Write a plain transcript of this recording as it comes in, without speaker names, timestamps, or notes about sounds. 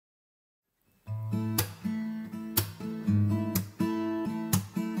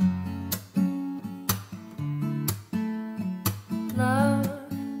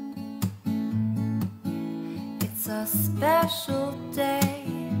a special day.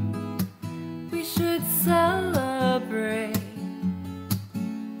 We should celebrate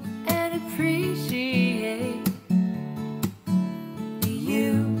and appreciate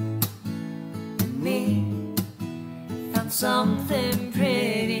you and me. Found something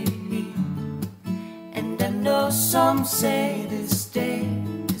pretty neat, and I know some say this day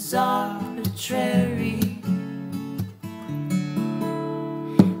is arbitrary,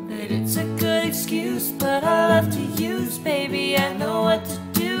 but it's a good excuse, but I love to use, baby. I know what to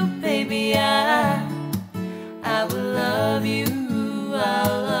do, baby. I will love you,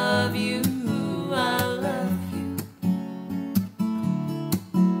 I'll love you, I'll love you.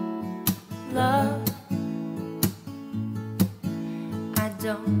 Love, I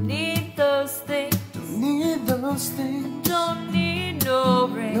don't need those things. Don't need those things. Don't need no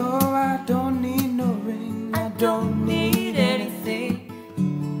ring. No, I don't need no ring. I don't need anything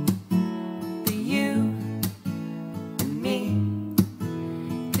but you and me.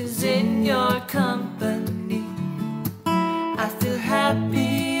 'Cause in your company I feel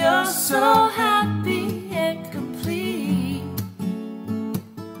happy, oh so happy and complete.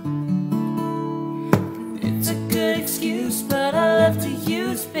 It's a good excuse, but I love to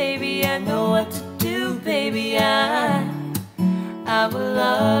use, baby. I know what to do, baby. I will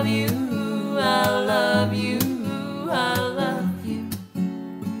love you, I'll love you, I'll love you.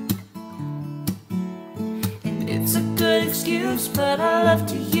 And it's a good excuse, but I love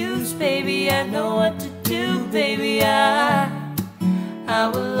to use, baby. I know what to do, baby. I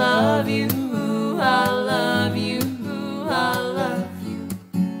will love you, I'll love you, I'll love you.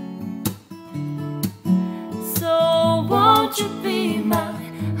 So won't you be my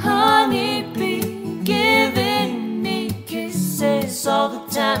honeybee, giving me kisses all the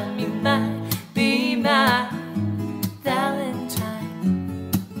time? You might be my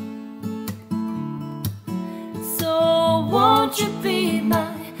Valentine. So won't you be my